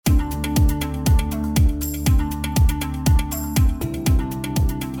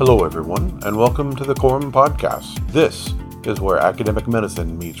Hello, everyone, and welcome to the Quorum Podcast. This is where academic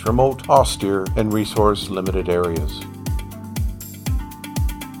medicine meets remote, austere, and resource-limited areas.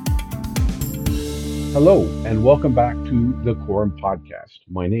 Hello, and welcome back to the Quorum Podcast.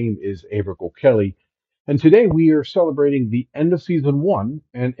 My name is Aebhric Kelly, and today we are celebrating the end of Season 1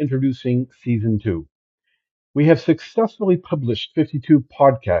 and introducing Season 2. We have successfully published 52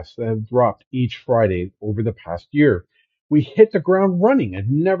 podcasts that have dropped each Friday over the past year. We hit the ground running and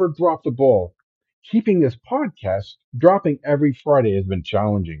never dropped the ball. Keeping this podcast dropping every Friday has been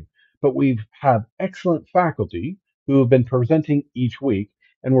challenging, but we've had excellent faculty who have been presenting each week,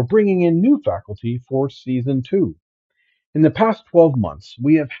 and we're bringing in new faculty for Season 2. In the past 12 months,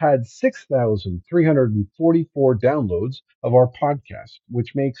 we have had 6,344 downloads of our podcast,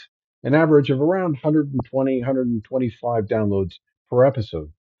 which makes an average of around 120, 125 downloads per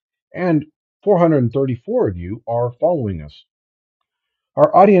episode. And 434 of you are following us.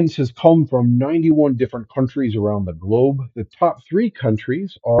 Our audience has come from 91 different countries around the globe. The top three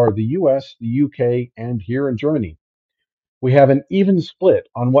countries are the US, the UK, and here in Germany. We have an even split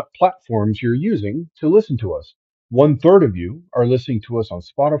on what platforms you're using to listen to us. 1/3 of you are listening to us on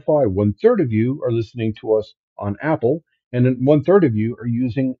Spotify, 1/3 of you are listening to us on Apple, and then 1/3 of you are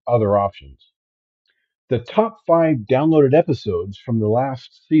using other options. The top 5 downloaded episodes from the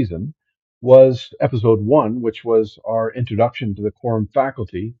last season was episode 1, which was our introduction to the Quorum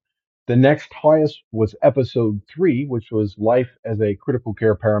faculty. The next highest was episode 3, which was Life as a Critical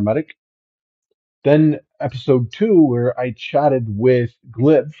Care Paramedic. Then episode 2, where I chatted with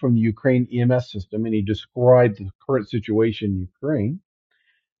Glib from the Ukraine EMS system, and he described the current situation in Ukraine.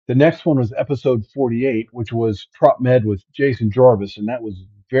 The next one was episode 48, which was Trop Med with Jason Jarvis, and that was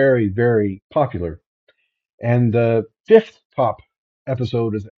very, very popular. And the fifth top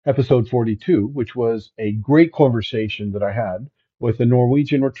episode is episode 42, which was a great conversation that I had with the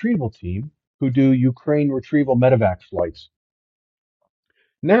Norwegian retrieval team who do Ukraine retrieval medevac flights.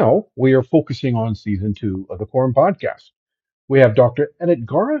 Now we are focusing on season 2 of the Quorum podcast. We have Dr. Edith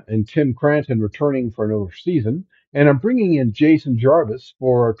Gara and Tim Cranton returning for another season, and I'm bringing in Jason Jarvis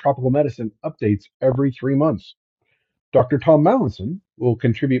for tropical medicine updates every 3 months. Dr. Tom Mallinson will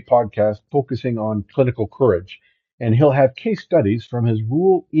contribute podcasts focusing on clinical courage, and he'll have case studies from his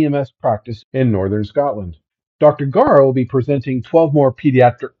rural EMS practice in northern Scotland. Dr. Gara will be presenting 12 more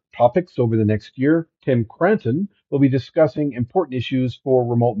pediatric topics over the next year. Tim Cranton will be discussing important issues for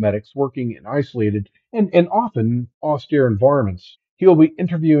remote medics working in isolated and often austere environments. He will be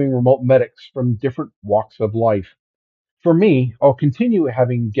interviewing remote medics from different walks of life. For me, I'll continue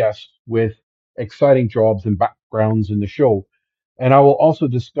having guests with exciting jobs and backgrounds in the show, and I will also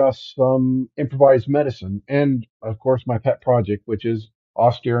discuss some improvised medicine and, of course, my pet project, which is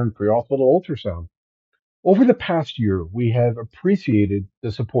austere and pre-hospital ultrasound. Over the past year, we have appreciated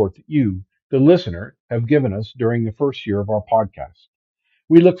the support that you, the listener, have given us during the first year of our podcast.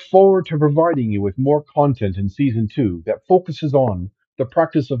 We look forward to providing you with more content in season 2 that focuses on the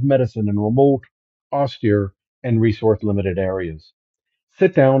practice of medicine in remote, austere, and resource limited areas.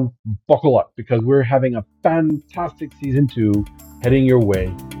 Sit down, buckle up, because we're having a fantastic season 2 heading your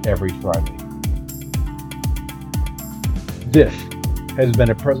way every Friday. This has been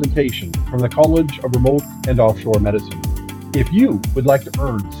a presentation from the College of Remote and Offshore Medicine. If you would like to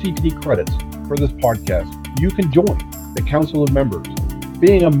earn CPD credits for this podcast, you can join the Council of Members.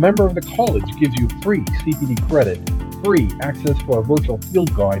 Being a member of the college gives you free CPD credit, free access to our virtual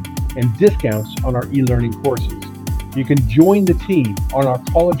field guide, and discounts on our e-learning courses. You can join the team on our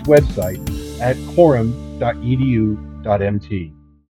college website at quorum.edu.mt.